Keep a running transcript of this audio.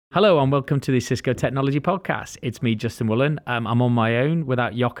Hello and welcome to the Cisco Technology Podcast. It's me, Justin Woolen. I'm on my own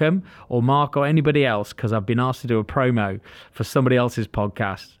without Joachim or Mark or anybody else because I've been asked to do a promo for somebody else's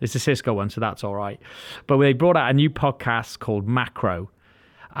podcast. It's a Cisco one, so that's all right. But they brought out a new podcast called Macro,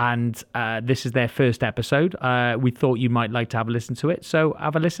 and this is their first episode. We thought you might like to have a listen to it, so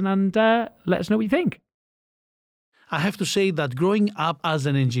have a listen and let us know what you think. I have to say that growing up as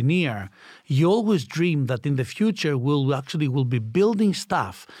an engineer, you always dream that in the future we'll be building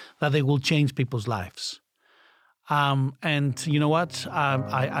stuff that they will change people's lives. And you know what?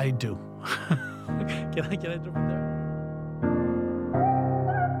 I do. Can I drop it there?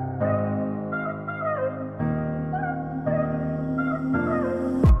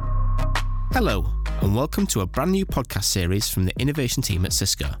 Hello, and welcome to a brand new podcast series from the innovation team at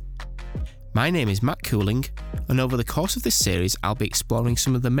Cisco. My name is Matt Cooling, and over the course of this series I'll be exploring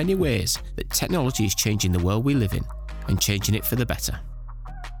some of the many ways that technology is changing the world we live in and changing it for the better.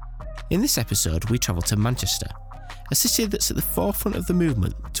 In this episode we travel to Manchester, a city that's at the forefront of the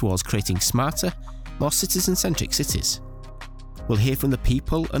movement towards creating smarter, more citizen-centric cities. We'll hear from the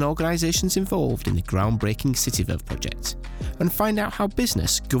people and organisations involved in the groundbreaking CityVerve project and find out how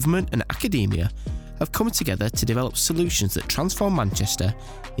business, government and academia have come together to develop solutions that transform Manchester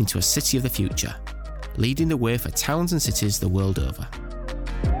into a city of the future, leading the way for towns and cities the world over.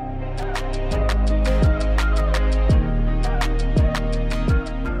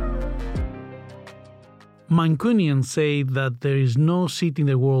 Mancunians say that there is no city in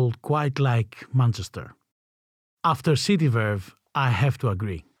the world quite like Manchester. After CityVerve, I have to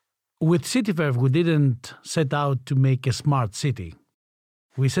agree. With CityVerve, we didn't set out to make a smart city.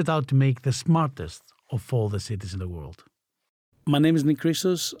 We set out to make the smartest of all the cities in the world. My name is Nick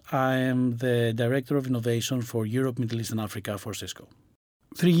Christos. I am the Director of Innovation for Europe, Middle East and Africa for Cisco.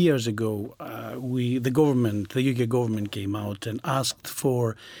 3 years ago, the UK government came out and asked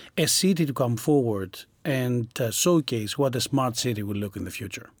for a city to come forward and showcase what a smart city will look in the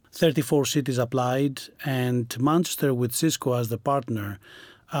future. 34 cities applied, and Manchester, with Cisco as the partner,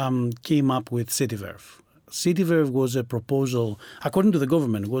 came up with CityVerve. CityVerve was a proposal, according to the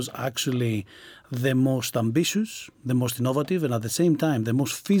government, was actually the most ambitious, the most innovative, and at the same time, the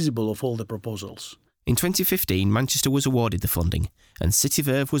most feasible of all the proposals. In 2015, Manchester was awarded the funding, and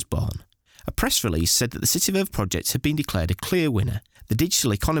CityVerve was born. A press release said that the CityVerve project had been declared a clear winner. The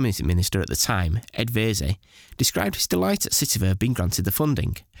Digital Economy Minister at the time, Ed Vaizey, described his delight at CityVerve being granted the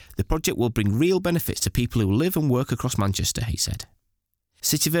funding. The project will bring real benefits to people who live and work across Manchester, he said.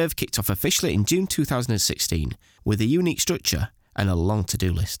 CityVerve kicked off officially in June 2016 with a unique structure and a long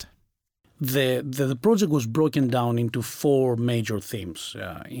to-do list. The project was broken down into 4 major themes,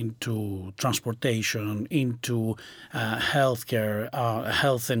 into transportation, into healthcare,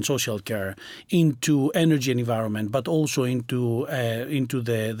 health and social care, into energy and environment, but also into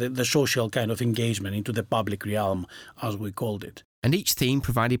the social kind of engagement, into the public realm, as we called it. And each theme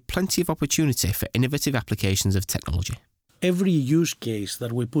provided plenty of opportunity for innovative applications of technology. Every use case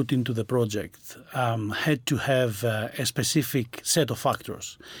that we put into the project had to have a specific set of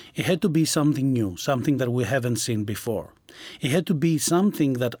factors. It had to be something new, something that we haven't seen before. It had to be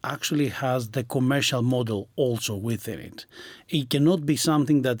something that actually has the commercial model also within it. It cannot be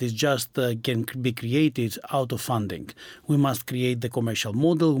something that is just can be created out of funding. We must create the commercial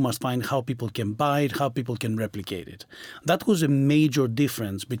model. We must find how people can buy it, how people can replicate it. That was a major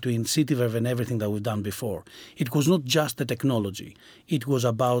difference between CityVerve and everything that we've done before. It was not just the technology. It was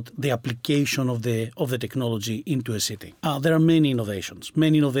about the application of the technology into a city. There are many innovations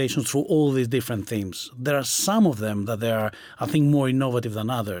through all these different themes. There are some of them that they are, I think, more innovative than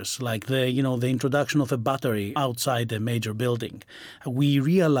others, like the introduction of a battery outside a major building. We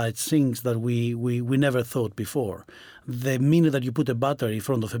realized things that we never thought before. The minute that you put a battery in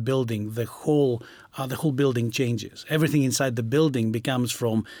front of a building, the whole building changes. Everything inside the building becomes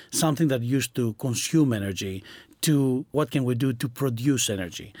from something that used to consume energy to what can we do to produce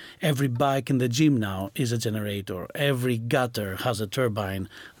energy. Every bike in the gym now is a generator. Every gutter has a turbine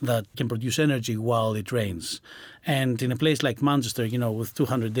that can produce energy while it rains. And in a place like Manchester, with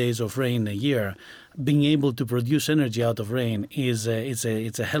 200 days of rain a year, being able to produce energy out of rain it's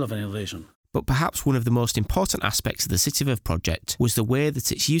a hell of an innovation. But perhaps one of the most important aspects of the CityVerve project was the way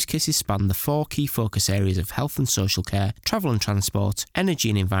that its use cases span the 4 key focus areas of health and social care, travel and transport, energy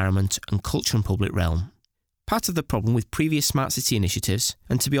and environment, and culture and public realm. Part of the problem with previous smart city initiatives,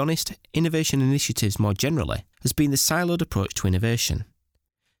 and to be honest, innovation initiatives more generally, has been the siloed approach to innovation.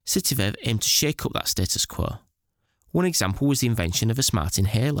 CityVerve aimed to shake up that status quo. One example was the invention of a smart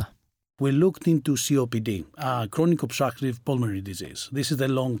inhaler. we looked into COPD, chronic obstructive pulmonary disease. This is the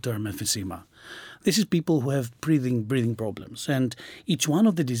long-term emphysema. This is people who have breathing problems. And each one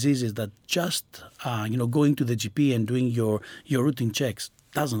of the diseases that just, going to the GP and doing your routine checks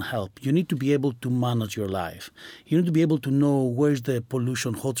doesn't help. You need to be able to manage your life. You need to be able to know where's the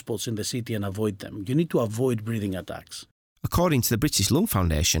pollution hotspots in the city and avoid them. You need to avoid breathing attacks. According to the British Lung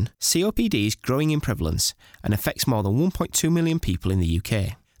Foundation, COPD is growing in prevalence and affects more than 1.2 million people in the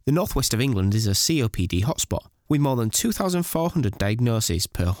UK. The northwest of England is a COPD hotspot, with more than 2,400 diagnoses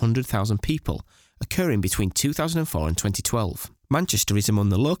per 100,000 people occurring between 2004 and 2012. Manchester is among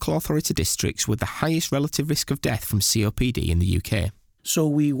the local authority districts with the highest relative risk of death from COPD in the UK. So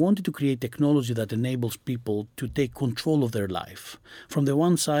we wanted to create technology that enables people to take control of their life. From the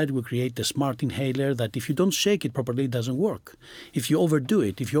one side, we create a smart inhaler that if you don't shake it properly, it doesn't work. If you overdo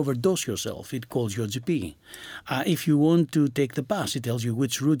it, if you overdose yourself, it calls your GP. If you want to take the bus, it tells you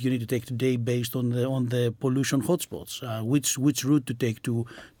which route you need to take today based on the pollution hotspots, which route to take to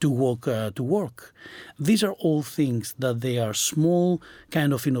walk to work. These are all things that they are small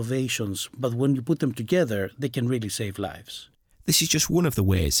kind of innovations, but when you put them together, they can really save lives. This is just one of the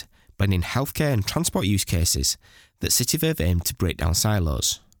ways, blending healthcare and transport use cases, that CityVerve aimed to break down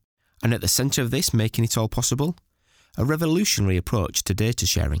silos. And at the centre of this, making it all possible, a revolutionary approach to data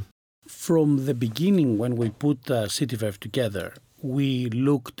sharing. From the beginning, when we put CityVerve together, we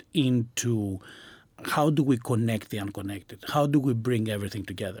looked into how do we connect the unconnected? How do we bring everything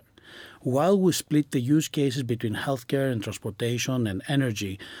together? While we split the use cases between healthcare and transportation and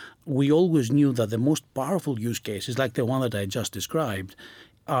energy, we always knew that the most powerful use cases, like the one that I just described,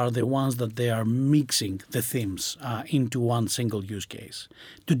 are the ones that they are mixing the themes into one single use case.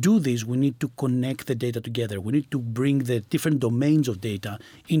 To do this, we need to connect the data together. We need to bring the different domains of data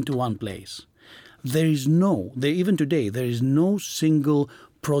into one place. Even today, there is no single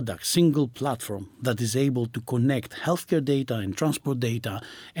product, single platform that is able to connect healthcare data and transport data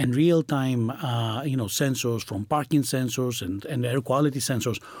and real-time sensors from parking sensors and air quality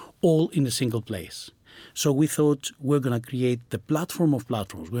sensors all in a single place. So we thought we're going to create the platform of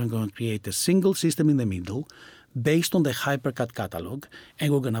platforms. We're going to create a single system in the middle based on the Hypercat catalog,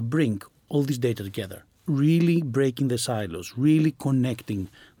 and we're going to bring all this data together, really breaking the silos, really connecting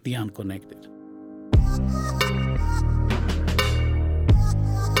the unconnected.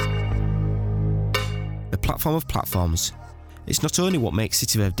 The platform of platforms. It's not only what makes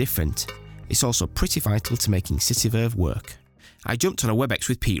CityVerve different, it's also pretty vital to making CityVerve work. I jumped on a WebEx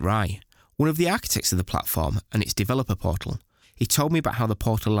with Pete Rye, one of the architects of the platform and its developer portal. He told me about how the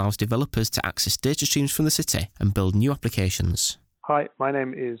portal allows developers to access data streams from the city and build new applications. Hi, my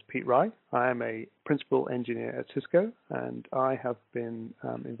name is Pete Rye. I am a principal engineer at Cisco, and I have been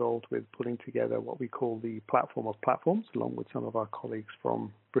involved with putting together what we call the platform of platforms, along with some of our colleagues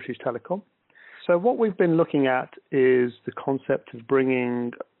from British Telecom. So what we've been looking at is the concept of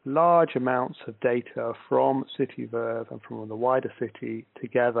bringing large amounts of data from CityVerve and from the wider city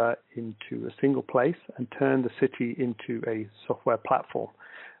together into a single place and turn the city into a software platform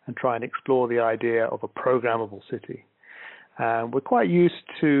and try and explore the idea of a programmable city. We're quite used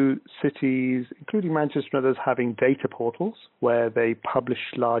to cities, including Manchester and others, having data portals where they publish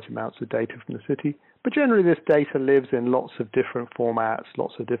large amounts of data from the city. But generally this data lives in lots of different formats,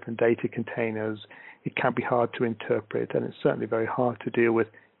 lots of different data containers. It can be hard to interpret, and it's certainly very hard to deal with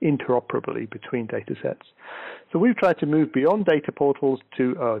interoperably between data sets. So we've tried to move beyond data portals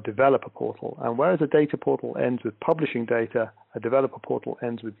to a developer portal. And whereas a data portal ends with publishing data, a developer portal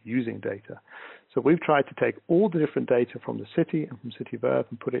ends with using data. So we've tried to take all the different data from the city and from CityVerve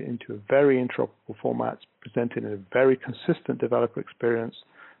and put it into a very interoperable format, presented in a very consistent developer experience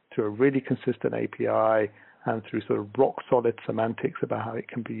through a really consistent API and through sort of rock-solid semantics about how it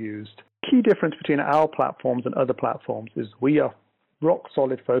can be used. Key difference between our platforms and other platforms is we are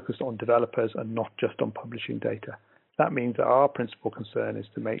rock-solid focused on developers and not just on publishing data. That means that our principal concern is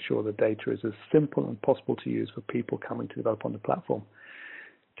to make sure the data is as simple and possible to use for people coming to develop on the platform.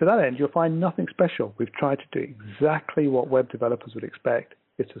 To that end, you'll find nothing special. We've tried to do exactly what web developers would expect.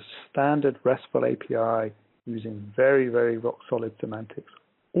 It's a standard RESTful API using very, very rock-solid semantics.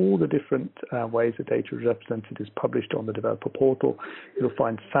 All the different ways the data is represented is published on the developer portal. You'll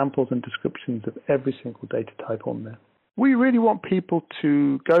find samples and descriptions of every single data type on there. We really want people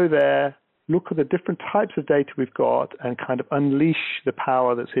to go there, look at the different types of data we've got and kind of unleash the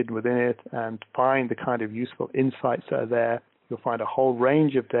power that's hidden within it and find the kind of useful insights that are there. You'll find a whole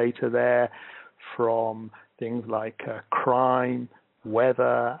range of data there, from things like crime,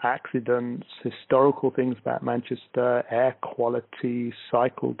 weather, accidents, historical things about Manchester, air quality,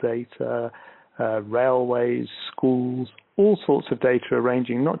 cycle data, railways, schools, all sorts of data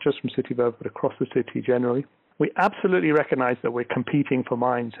ranging not just from CityVerve but across the city generally. We absolutely recognize that we're competing for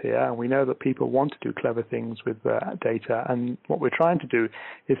minds here, and we know that people want to do clever things with data, and what we're trying to do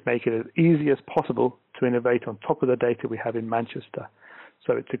is make it as easy as possible to innovate on top of the data we have in Manchester.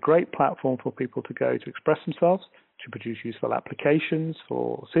 So it's a great platform for people to go to express themselves, to produce useful applications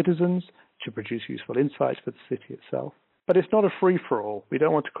for citizens, to produce useful insights for the city itself. But it's not a free-for-all. We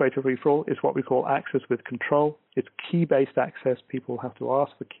don't want to create a free-for-all. It's what we call access with control. It's key-based access. People have to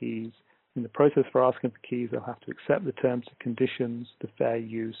ask for keys. In the process for asking for keys, they'll have to accept the terms and conditions, the fair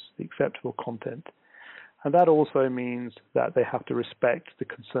use, the acceptable content. And that also means that they have to respect the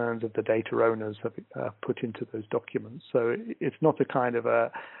concerns of the data owners have put into those documents. So it's not a kind of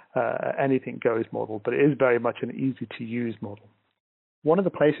anything goes model, but it is very much an easy-to-use model. One of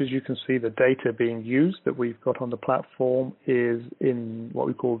the places you can see the data being used that we've got on the platform is in what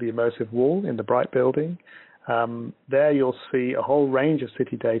we call the immersive wall in the Bright building. There you'll see a whole range of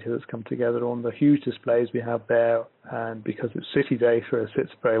city data that's come together on the huge displays we have there, and because it's city data, it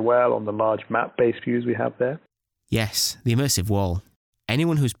sits very well on the large map-based views we have there. Yes, the immersive wall.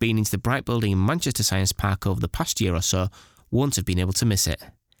 Anyone who's been into the Bright building in Manchester Science Park over the past year or so won't have been able to miss it.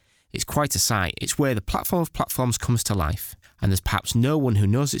 It's quite a sight. It's where the platform of platforms comes to life, and there's perhaps no one who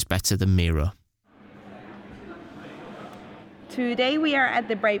knows it's better than Miro. Today we are at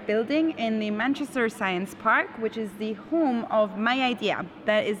the Bright building in the Manchester Science Park, which is the home of My Idea.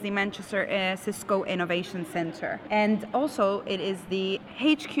 That is the Manchester Cisco Innovation Centre. And also it is the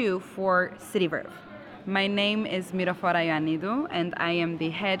HQ for CityVerve. My name is Mirofora Ioannidou, and I am the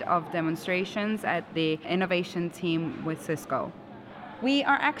head of demonstrations at the innovation team with Cisco. We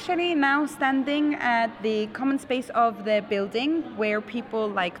are actually now standing at the common space of the building where people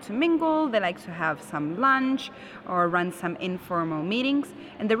like to mingle, they like to have some lunch or run some informal meetings.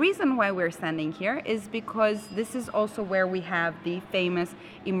 And the reason why we're standing here is because this is also where we have the famous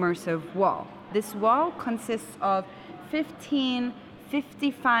immersive wall. This wall consists of 15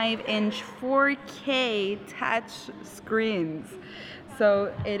 55-inch 4K touch screens.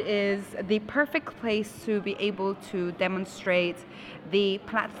 So it is the perfect place to be able to demonstrate the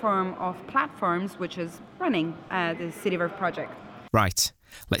platform of platforms, which is running the CityVerve project. Right,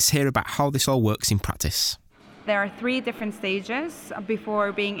 let's hear about how this all works in practice. There are 3 different stages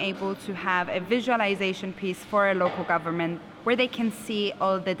before being able to have a visualization piece for a local government where they can see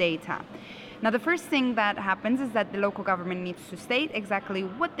all the data. Now, the first thing that happens is that the local government needs to state exactly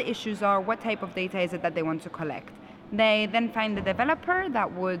what the issues are, what type of data is it that they want to collect. They then find the developer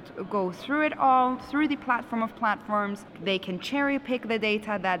that would go through it all, through the platform of platforms. They can cherry pick the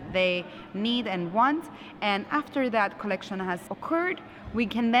data that they need and want. And after that collection has occurred, we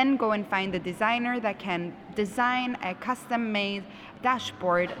can then go and find the designer that can design a custom-made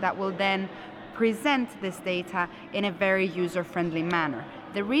dashboard that will then present this data in a very user-friendly manner.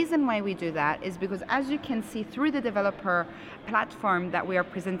 The reason why we do that is because, as you can see through the developer platform that we are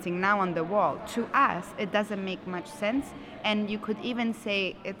presenting now on the wall, to us it doesn't make much sense, and you could even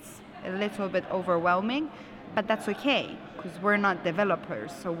say it's a little bit overwhelming, but that's okay because we're not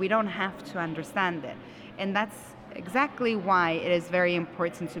developers, so we don't have to understand it. And that's exactly why it is very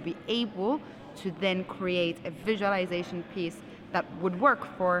important to be able to then create a visualization piece that would work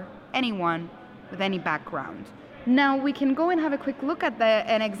for anyone with any background. Now we can go and have a quick look at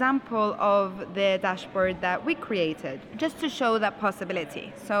an example of the dashboard that we created, just to show that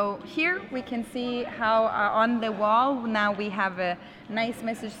possibility. So here we can see how on the wall now we have a nice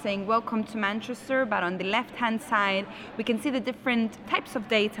message saying welcome to Manchester, but on the left-hand side we can see the different types of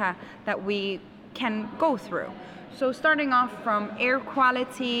data that we can go through. So starting off from air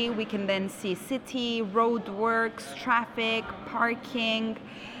quality, we can then see city, roadworks, traffic, parking.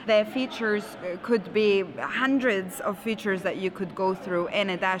 The features could be hundreds of features that you could go through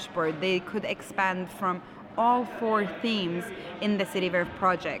in a dashboard. They could expand from all 4 themes in the CityVerve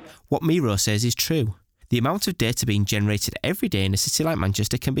project. What Miro says is true. The amount of data being generated every day in a city like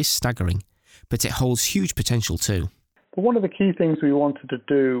Manchester can be staggering, but it holds huge potential too. But one of the key things we wanted to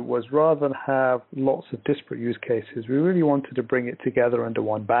do was, rather than have lots of disparate use cases, we really wanted to bring it together under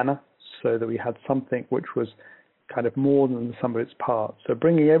one banner so that we had something which was kind of more than the sum of its parts. So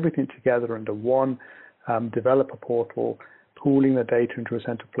bringing everything together under one developer portal, pooling the data into a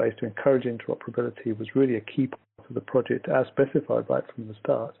central place to encourage interoperability was really a key part of the project as specified right from the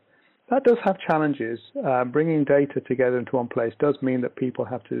start. That does have challenges. Bringing data together into one place does mean that people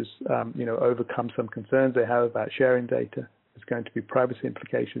have to overcome some concerns they have about sharing data. There's going to be privacy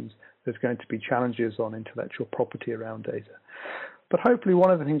implications. There's going to be challenges on intellectual property around data. But hopefully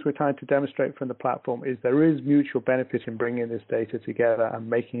one of the things we're trying to demonstrate from the platform is there is mutual benefit in bringing this data together and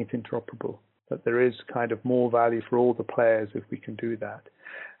making it interoperable. that there is kind of more value for all the players if we can do that.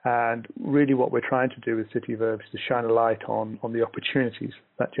 And really what we're trying to do with CityVerve is to shine a light on the opportunities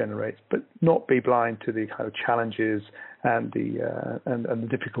that generates, but not be blind to the kind of challenges and the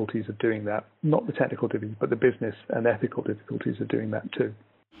difficulties of doing that. Not the technical difficulties, but the business and ethical difficulties of doing that too.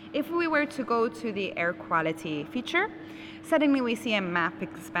 If we were to go to the air quality feature, suddenly we see a map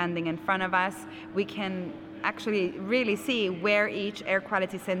expanding in front of us. We can actually really see where each air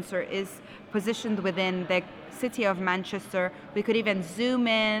quality sensor is positioned within the city of Manchester. We could even zoom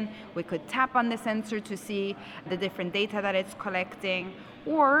in, we could tap on the sensor to see the different data that it's collecting.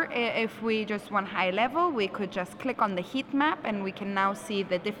 Or if we just want high level, we could just click on the heat map and we can now see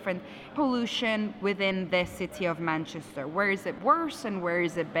the different pollution within the city of Manchester. Where is it worse and where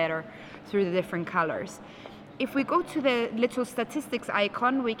is it better through the different colors? If we go to the little statistics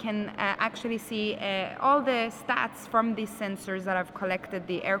icon, we can actually see all the stats from these sensors that have collected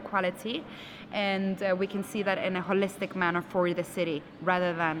the air quality, and we can see that in a holistic manner for the city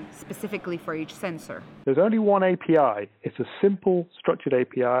rather than specifically for each sensor. There's only one API. It's a simple structured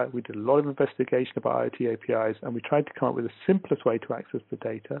API. We did a lot of investigation about IoT APIs, and we tried to come up with the simplest way to access the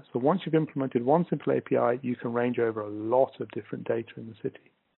data. So once you've implemented one simple API, you can range over a lot of different data in the city.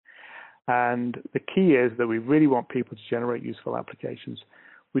 And the key is that we really want people to generate useful applications.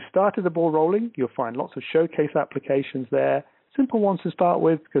 We started the ball rolling. You'll find lots of showcase applications there, simple ones to start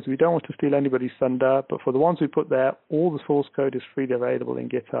with because we don't want to steal anybody's thunder. But for the ones we put there, all the source code is freely available in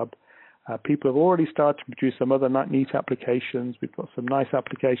GitHub. People have already started to produce some other neat applications. We've got some nice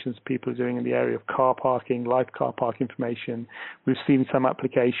applications people are doing in the area of car parking, live car park information. We've seen some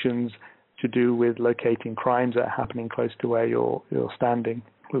applications to do with locating crimes that are happening close to where you're standing.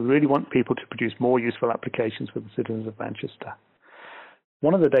 We really want people to produce more useful applications for the citizens of Manchester.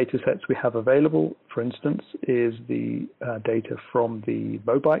 One of the data sets we have available, for instance, is the data from the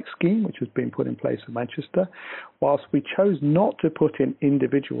Mobike scheme, which has been put in place for Manchester. Whilst we chose not to put in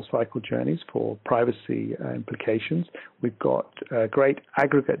individual cycle journeys for privacy implications, we've got great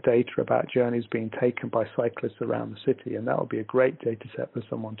aggregate data about journeys being taken by cyclists around the city, and that would be a great data set for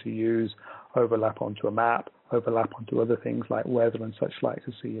someone to use, overlap onto a map, overlap onto other things like weather and such like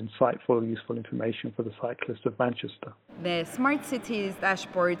to see insightful, useful information for the cyclist of Manchester. The smart cities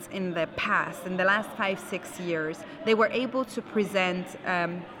dashboards in the past, in the last 5-6 years, they were able to present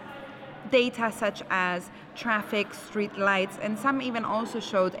data such as traffic, street lights, and some even also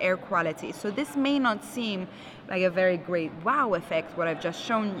showed air quality. So this may not seem like a very great wow effect, what I've just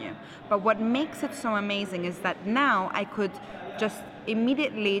shown you. But what makes it so amazing is that now I could just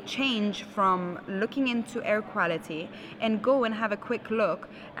immediately change from looking into air quality and go and have a quick look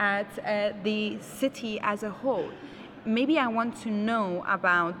at the city as a whole. Maybe I want to know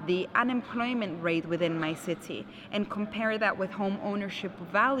about the unemployment rate within my city and compare that with home ownership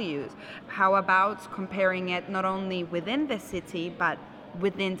values. How about comparing it not only within the city but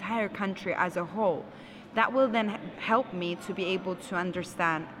with the entire country as a whole? That will then help me to be able to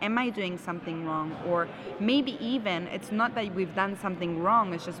understand, am I doing something wrong? Or maybe even it's not that we've done something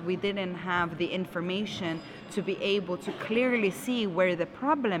wrong, it's just we didn't have the information to be able to clearly see where the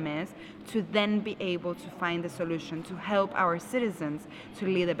problem is, to then be able to find a solution to help our citizens to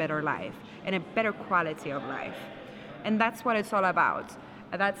lead a better life and a better quality of life. And that's what it's all about.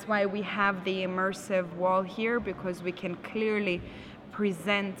 That's why we have the immersive wall here, because we can clearly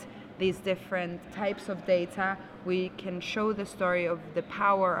present these different types of data. We can show the story of the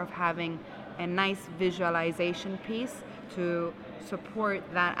power of having a nice visualization piece to support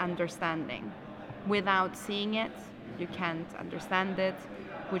that understanding. Without seeing it, you can't understand it,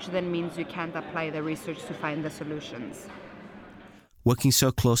 which then means you can't apply the research to find the solutions. Working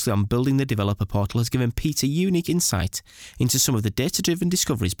so closely on building the developer portal has given Peter unique insight into some of the data-driven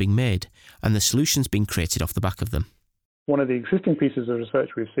discoveries being made and the solutions being created off the back of them. One of the existing pieces of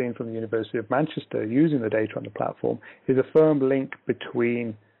research we've seen from the University of Manchester using the data on the platform is a firm link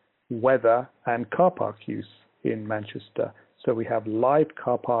between weather and car park use in Manchester. So we have live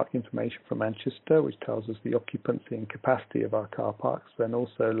car park information from Manchester, which tells us the occupancy and capacity of our car parks, and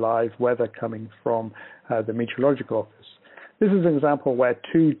also live weather coming from the meteorological office. This is an example where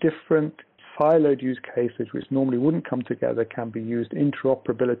two different siloed use cases which normally wouldn't come together can be used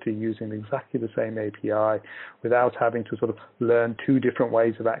interoperability using exactly the same API without having to sort of learn two different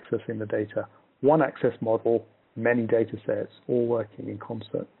ways of accessing the data. One access model, many data sets, all working in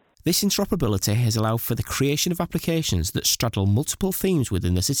concert. This interoperability has allowed for the creation of applications that straddle multiple themes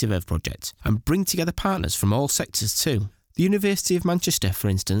within the CityVerve project and bring together partners from all sectors too. The University of Manchester, for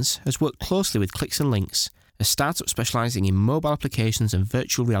instance, has worked closely with Clicks and Links, a startup specialising in mobile applications and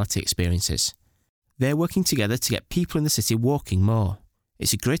virtual reality experiences. They're working together to get people in the city walking more.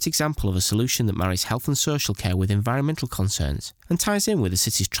 It's a great example of a solution that marries health and social care with environmental concerns and ties in with the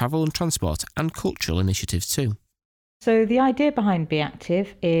city's travel and transport and cultural initiatives too. So the idea behind Be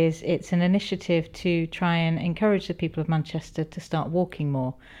Active is it's an initiative to try and encourage the people of Manchester to start walking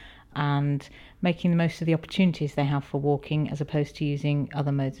more and making the most of the opportunities they have for walking as opposed to using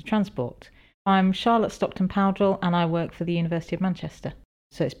other modes of transport. I'm Charlotte Stockton-Powdrell and I work for the University of Manchester.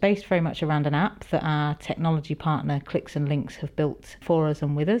 So it's based very much around an app that our technology partner Clicks and Links have built for us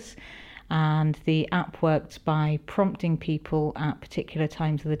and with us. And the app works by prompting people at particular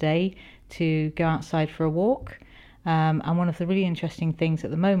times of the day to go outside for a walk. And one of the really interesting things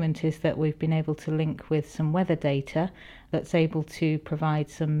at the moment is that we've been able to link with some weather data that's able to provide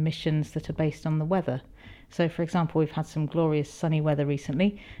some missions that are based on the weather. So, for example, we've had some glorious sunny weather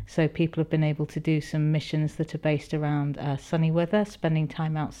recently, so people have been able to do some missions that are based around sunny weather, spending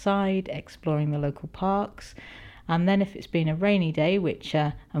time outside, exploring the local parks. And then if it's been a rainy day, which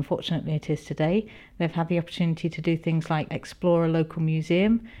unfortunately it is today, they've had the opportunity to do things like explore a local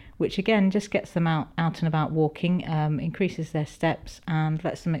museum, which again just gets them out and about walking, increases their steps and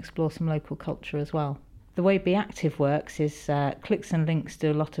lets them explore some local culture as well. The way Be Active works is Clicks and Links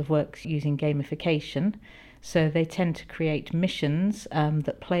do a lot of work using gamification. So they tend to create missions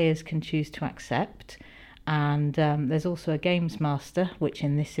that players can choose to accept. And there's also a Games Master, which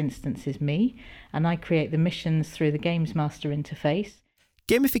in this instance is me. And I create the missions through the Games Master interface.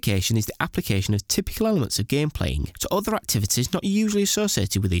 Gamification is the application of typical elements of game playing to other activities not usually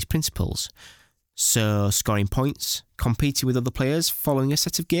associated with these principles. So scoring points, competing with other players, following a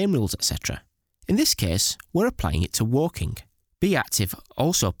set of game rules, etc. In this case, we're applying it to walking. Be Active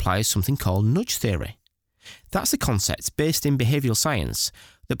also applies something called nudge theory. That's a concept based in behavioural science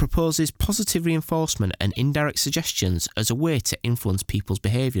that proposes positive reinforcement and indirect suggestions as a way to influence people's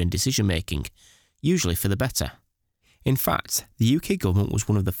behaviour and decision making, usually for the better. In fact, the UK government was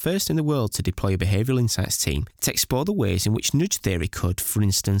one of the first in the world to deploy a behavioural insights team to explore the ways in which nudge theory could, for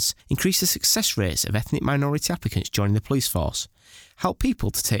instance, increase the success rates of ethnic minority applicants joining the police force, help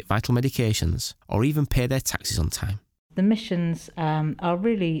people to take vital medications, or even pay their taxes on time. The missions are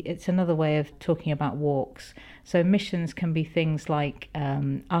really, it's another way of talking about walks. So missions can be things like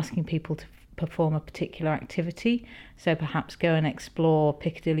asking people to perform a particular activity. So perhaps go and explore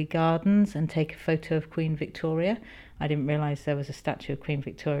Piccadilly Gardens and take a photo of Queen Victoria. I didn't realise there was a statue of Queen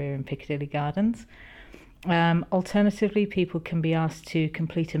Victoria in Piccadilly Gardens. Alternatively, people can be asked to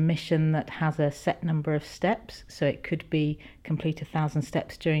complete a mission that has a set number of steps. So it could be complete 1,000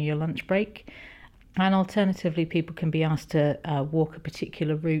 steps during your lunch break. And alternatively, people can be asked to walk a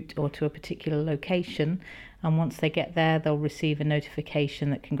particular route or to a particular location. And once they get there, they'll receive a notification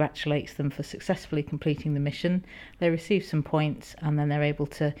that congratulates them for successfully completing the mission. They receive some points and then they're able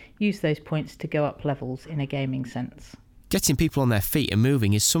to use those points to go up levels in a gaming sense. Getting people on their feet and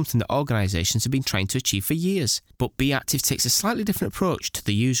moving is something that organisations have been trying to achieve for years. But Be Active takes a slightly different approach to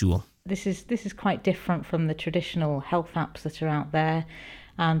the usual. This is quite different from the traditional health apps that are out there,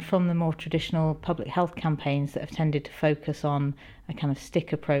 and from the more traditional public health campaigns that have tended to focus on a kind of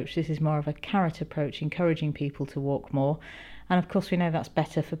stick approach. This is more of a carrot approach, encouraging people to walk more. And of course we know that's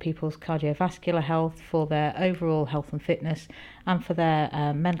better for people's cardiovascular health, for their overall health and fitness, and for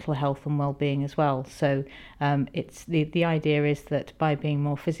their mental health and well-being as well. So it's the idea is that by being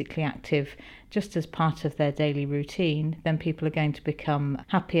more physically active, just as part of their daily routine, then people are going to become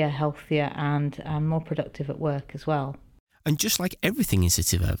happier, healthier, and more productive at work as well. And just like everything in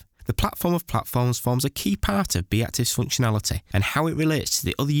CityVerve, the platform of platforms forms a key part of Be Active's functionality and how it relates to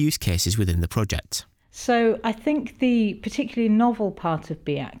the other use cases within the project. So I think the particularly novel part of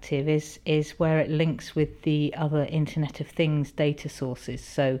Be Active is where it links with the other Internet of Things data sources.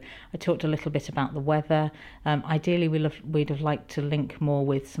 So I talked a little bit about the weather. Ideally, we'd have liked to link more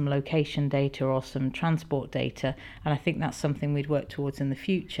with some location data or some transport data, and I think that's something we'd work towards in the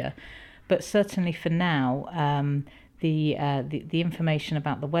future. But certainly for now, the information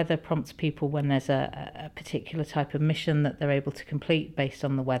about the weather prompts people when there's a particular type of mission that they're able to complete based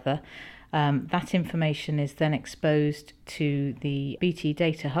on the weather. That information is then exposed to the BT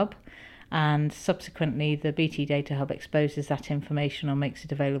Data Hub, and subsequently the BT Data Hub exposes that information or makes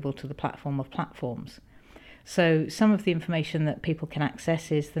it available to the platform of platforms. So some of the information that people can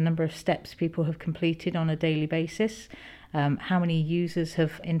access is the number of steps people have completed on a daily basis, how many users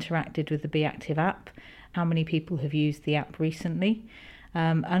have interacted with the Be Active app, how many people have used the app recently,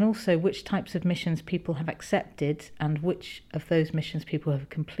 and also which types of missions people have accepted and which of those missions people have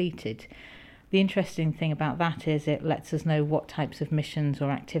completed. The interesting thing about that is it lets us know what types of missions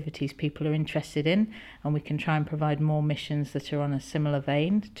or activities people are interested in, and we can try and provide more missions that are on a similar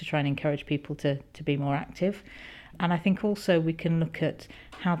vein to try and encourage people to be more active. And I think also we can look at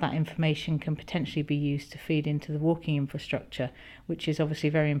how that information can potentially be used to feed into the walking infrastructure, which is obviously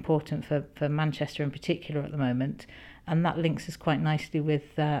very important for Manchester in particular at the moment. And that links us quite nicely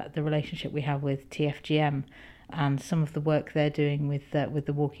with the relationship we have with TFGM and some of the work they're doing with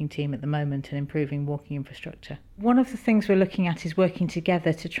the walking team at the moment and improving walking infrastructure. One of the things we're looking at is working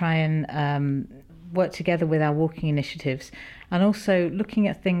together to try and work together with our walking initiatives, and also looking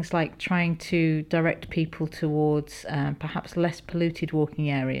at things like trying to direct people towards perhaps less polluted walking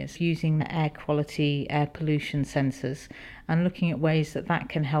areas, using air quality, air pollution sensors, and looking at ways that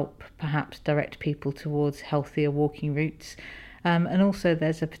can help perhaps direct people towards healthier walking routes. And also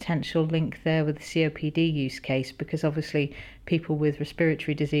there's a potential link there with the COPD use case, because obviously people with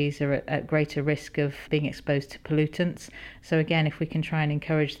respiratory disease are at greater risk of being exposed to pollutants. So again, if we can try and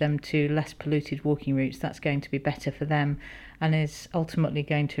encourage them to less polluted walking routes, that's going to be better for them and is ultimately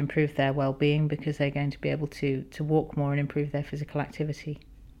going to improve their well-being, because they're going to be able to walk more and improve their physical activity.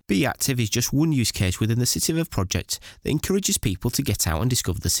 Be Active is just one use case within the CityVerve project that encourages people to get out and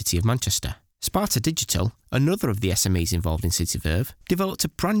discover the City of Manchester. Sparta Digital, another of the SMEs involved in CityVerve, developed a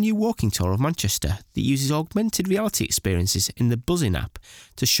brand new walking tour of Manchester that uses augmented reality experiences in the Buzzin app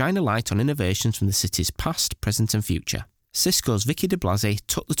to shine a light on innovations from the city's past, present and future. Cisco's Vicky de Blasi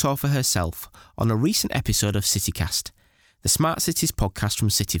took the tour for herself on a recent episode of CityCast, the Smart Cities podcast from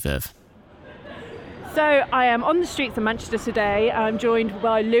CityVerve. So I am on the streets of Manchester today. I'm joined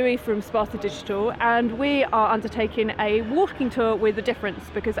by Louis from Sparta Digital, and we are undertaking a walking tour with a difference,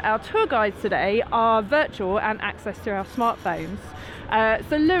 because our tour guides today are virtual and access to our smartphones.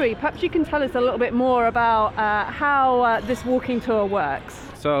 So Louis, perhaps you can tell us a little bit more about how this walking tour works.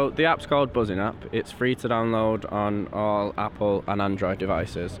 So the app's called Buzzin app. It's free to download on all Apple and Android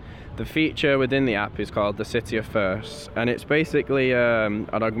devices. The feature within the app is called the City of Firsts, and it's basically an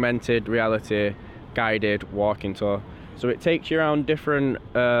augmented reality guided walking tour. So it takes you around different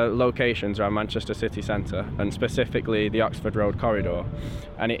locations around Manchester city centre, and specifically the Oxford Road corridor,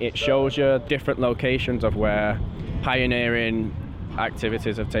 and it shows you different locations of where pioneering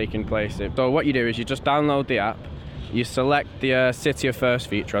activities have taken place. So what you do is you just download the app, you select the City of First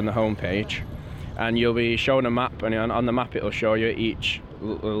feature on the homepage, and you'll be shown a map, and on the map it'll show you each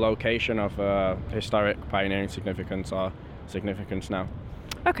location of historic pioneering significance or significance now.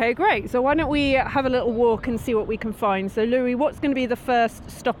 Okay, great. So why don't we have a little walk and see what we can find. So Louis, what's going to be the first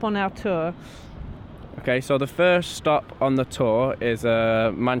stop on our tour? Okay, so the first stop on the tour is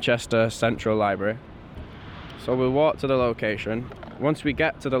Manchester Central Library. So we'll walk to the location. Once we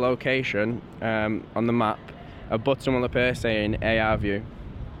get to the location, on the map, a button will appear saying AR View.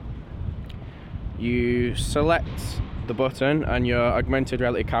 You select the button and your augmented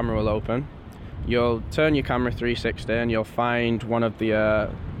reality camera will open. You'll turn your camera 360 and you'll find one of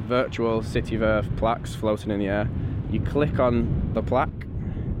the virtual CityVerve plaques floating in the air. You click on the plaque.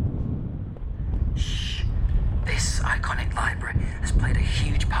 Shh. This iconic library has played a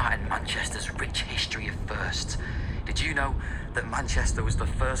huge part in Manchester's rich history of firsts. Did you know that Manchester was the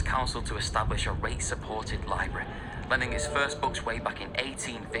first council to establish a rate-supported library, lending its first books way back in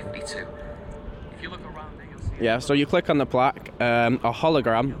 1852? If you look around there, you'll see... Yeah, so you click on the plaque, a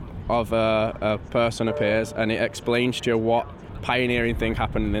hologram of a person appears, and it explains to you what pioneering thing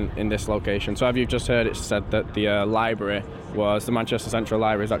happened in this location. So as you've just heard, it said that the library was, the Manchester Central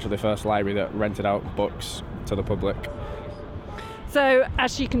Library is actually the first library that rented out books to the public. So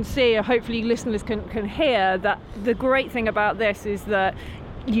as you can see, hopefully listeners can hear that the great thing about this is that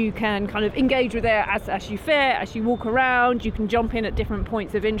you can kind of engage with it as you fit, as you walk around. You can jump in at different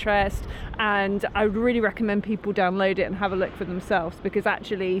points of interest, and I would really recommend people download it and have a look for themselves, because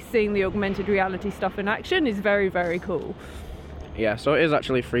actually seeing the augmented reality stuff in action is very, very cool. Yeah, so it is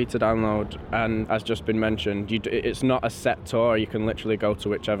actually free to download, and as just been mentioned, it's not a set tour. You can literally go to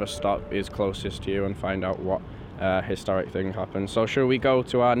whichever stop is closest to you and find out what historic thing happened. So shall we go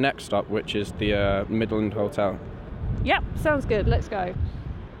to our next stop, which is the Midland Hotel? Yep, sounds good. Let's go.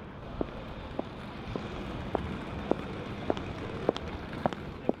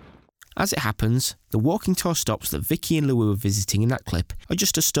 As it happens, the walking tour stops that Vicky and Louis were visiting in that clip are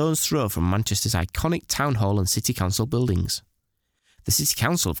just a stone's throw from Manchester's iconic Town Hall and City Council buildings. The City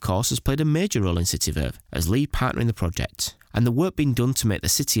Council, of course, has played a major role in CityVerve as lead partner in the project, and the work being done to make the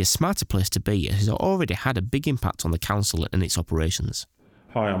city a smarter place to be has already had a big impact on the council and its operations.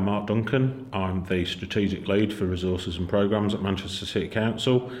 Hi, I'm Mark Duncan. I'm the Strategic Lead for Resources and Programmes at Manchester City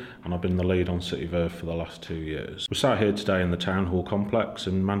Council, and I've been the lead on CityVerve for the last 2 years. We're sat here today in the Town Hall complex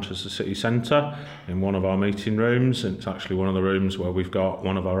in Manchester City Centre in one of our meeting rooms, and it's actually one of the rooms where we've got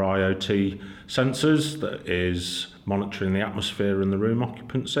one of our IoT sensors that is monitoring the atmosphere and the room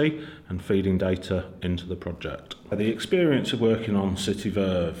occupancy and feeding data into the project. The experience of working on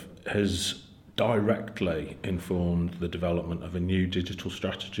CityVerve has directly informed the development of a new digital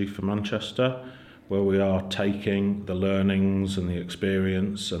strategy for Manchester, where we are taking the learnings and the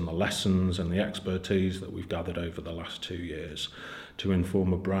experience and the lessons and the expertise that we've gathered over the last 2 years to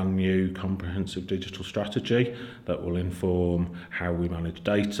inform a brand new comprehensive digital strategy that will inform how we manage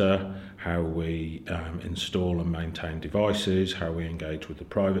data, how we install and maintain devices, how we engage with the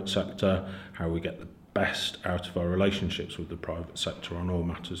private sector, how we get the best out of our relationships with the private sector on all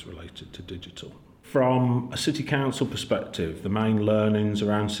matters related to digital. From a City Council perspective, the main learnings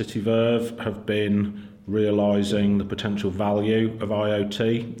around CityVerve have been realising the potential value of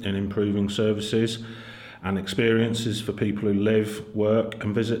IoT in improving services and experiences for people who live, work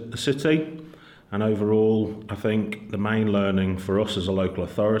and visit the city. And overall, I think the main learning for us as a local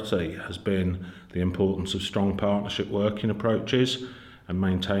authority has been the importance of strong partnership working approaches and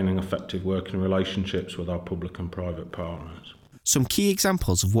maintaining effective working relationships with our public and private partners. Some key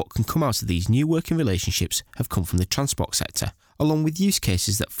examples of what can come out of these new working relationships have come from the transport sector, along with use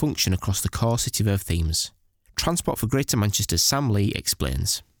cases that function across the core CityVerve themes. Transport for Greater Manchester's Sam Lee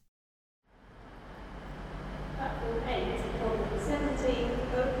explains.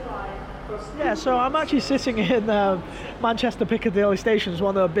 Yeah, so I'm actually sitting in Manchester Piccadilly Station,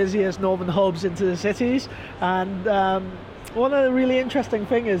 one of the busiest northern hubs into the cities, and one of the really interesting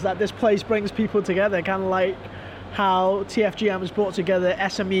things is that this place brings people together, kind of like how TFGM has brought together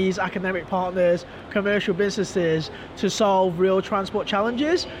SMEs, academic partners, commercial businesses to solve real transport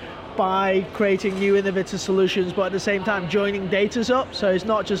challenges by creating new innovative solutions, but at the same time joining datas up. So it's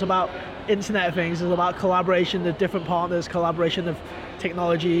not just about Internet of Things, it's about collaboration of different partners, collaboration of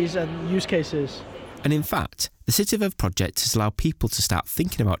technologies and use cases. And in fact, the CityVerve project has allowed people to start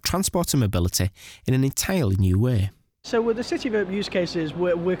thinking about transport and mobility in an entirely new way. So with the CityVerve use cases,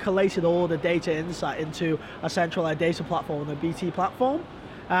 we're collated all the data insight into a centralized data platform, the BT platform.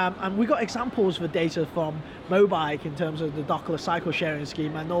 And we got examples for data from Mobike in terms of the Dockless cycle sharing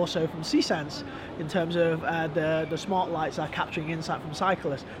scheme, and also from C-Sense in terms of the smart lights that are capturing insight from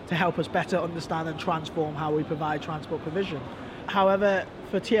cyclists to help us better understand and transform how we provide transport provision. However,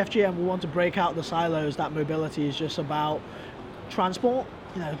 for TFGM, we want to break out the silos that mobility is just about transport.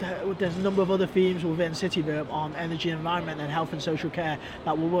 You know, there's a number of other themes within CityVerve on energy, environment and health and social care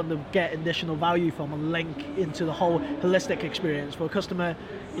that we want to get additional value from and link into the whole holistic experience. For a customer,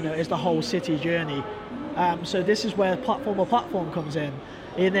 you know, it's the whole city journey. So this is where platform comes in.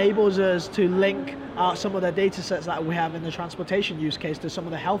 It enables us to link some of the data sets that we have in the transportation use case to some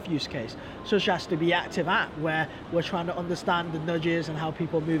of the health use case, such as the Be Active app, where we're trying to understand the nudges and how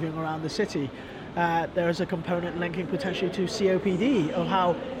people are moving around the city. There is a component linking potentially to COPD, of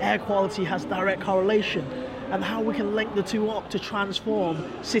how air quality has direct correlation, and how we can link the two up to transform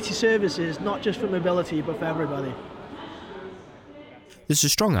city services, not just for mobility, but for everybody. There's a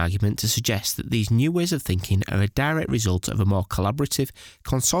strong argument to suggest that these new ways of thinking are a direct result of a more collaborative,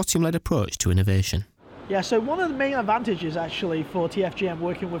 consortium-led approach to innovation. Yeah, so one of the main advantages actually for TFGM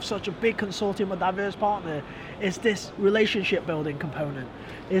working with such a big consortium of diverse partners is this relationship building component.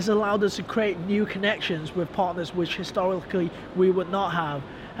 It's allowed us to create new connections with partners which historically we would not have.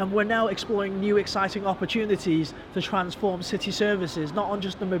 And we're now exploring new exciting opportunities to transform city services, not on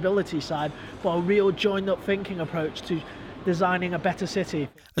just the mobility side, but a real joined up thinking approach to designing a better city.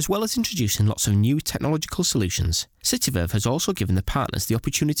 As well as introducing lots of new technological solutions, CityVerve has also given the partners the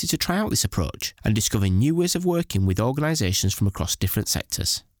opportunity to try out this approach and discover new ways of working with organisations from across different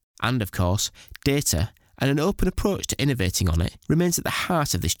sectors. And of course, data and an open approach to innovating on it remains at the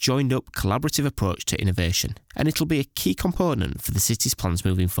heart of this joined-up collaborative approach to innovation, and it'll be a key component for the city's plans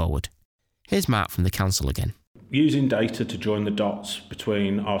moving forward. Here's Mark from the Council again. Using data to join the dots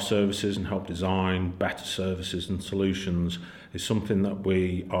between our services and help design better services and solutions is something that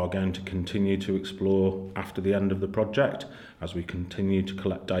we are going to continue to explore after the end of the project as we continue to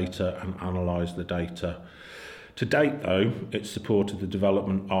collect data and analyse the data. To date, though, it's supported the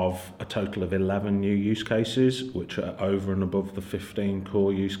development of a total of 11 new use cases, which are over and above the 15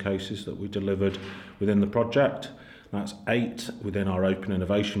 core use cases that we delivered within the project. That's 8 within our Open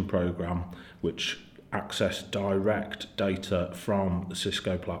Innovation programme, which access direct data from the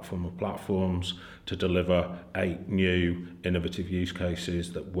Cisco platform of platforms to deliver 8 new innovative use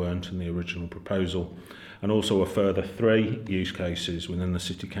cases that weren't in the original proposal, and also a further 3 use cases within the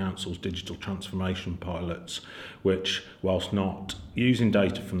City Council's digital transformation pilots, which, whilst not using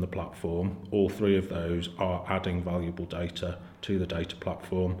data from the platform, all 3 of those are adding valuable data to the data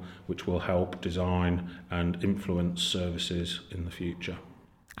platform, which will help design and influence services in the future.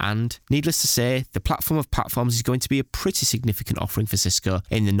 And, needless to say, the platform of platforms is going to be a pretty significant offering for Cisco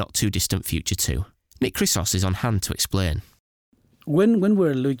in the not-too-distant future too. Nick Chrysos is on hand to explain. When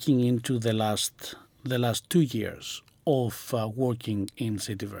we're looking into the last 2 years of working in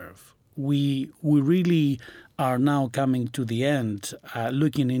CityVerve, we really are now coming to the end,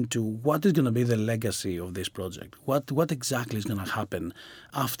 looking into what is going to be the legacy of this project. What exactly is going to happen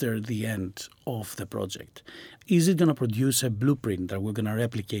after the end of the project? Is it going to produce a blueprint that we're going to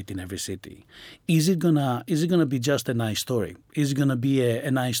replicate in every city? Is it going to be just a nice story? Is it going to be a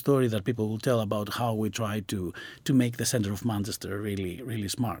nice story that people will tell about how we try to make the centre of Manchester really, really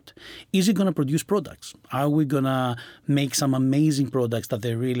smart? Is it going to produce products? Are we going to make some amazing products that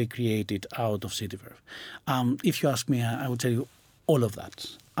they really created out of CityVerve? If you ask me, I would tell you all of that.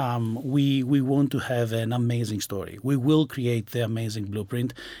 We want to have an amazing story. We will create the amazing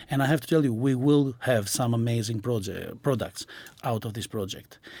blueprint, and I have to tell you, we will have some amazing products out of this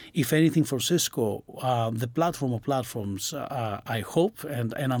project. If anything, for Cisco, the platform of platforms, I hope,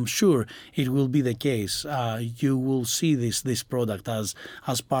 and I'm sure it will be the case. You will see this product as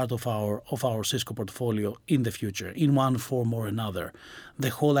part of our Cisco portfolio in the future, in one form or another. The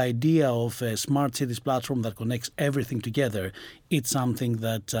whole idea of a smart cities platform that connects everything together, it's something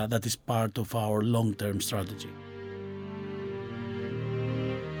that is part of our long-term strategy.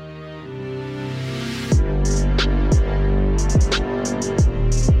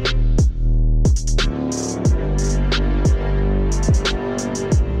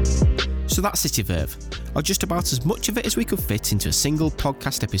 So that's CityVerve, or just about as much of it as we could fit into a single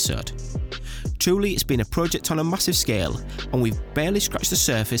podcast episode. Truly, it's been a project on a massive scale, and we've barely scratched the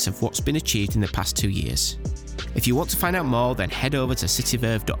surface of what's been achieved in the past 2 years. If you want to find out more, then head over to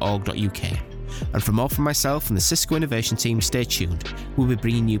cityverve.org.uk. And for more from myself and the Cisco Innovation team, stay tuned. We'll be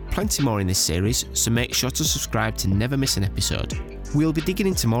bringing you plenty more in this series, so make sure to subscribe to never miss an episode. We'll be digging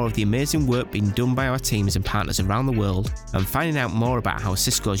into more of the amazing work being done by our teams and partners around the world, and finding out more about how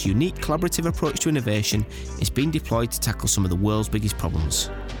Cisco's unique collaborative approach to innovation is being deployed to tackle some of the world's biggest problems.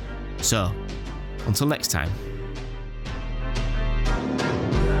 So, until next time.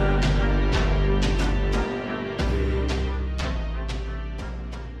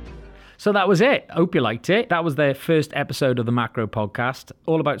 So that was it. Hope you liked it. That was the first episode of the Macro Podcast,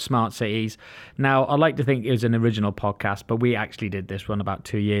 all about smart cities. Now, I'd like to think it was an original podcast, but we actually did this one about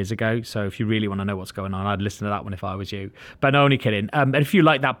 2 years ago. So if you really want to know what's going on, I'd listen to that one if I was you. But no, only kidding. And if you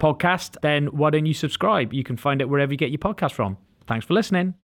like that podcast, then why don't you subscribe? You can find it wherever you get your podcast from. Thanks for listening.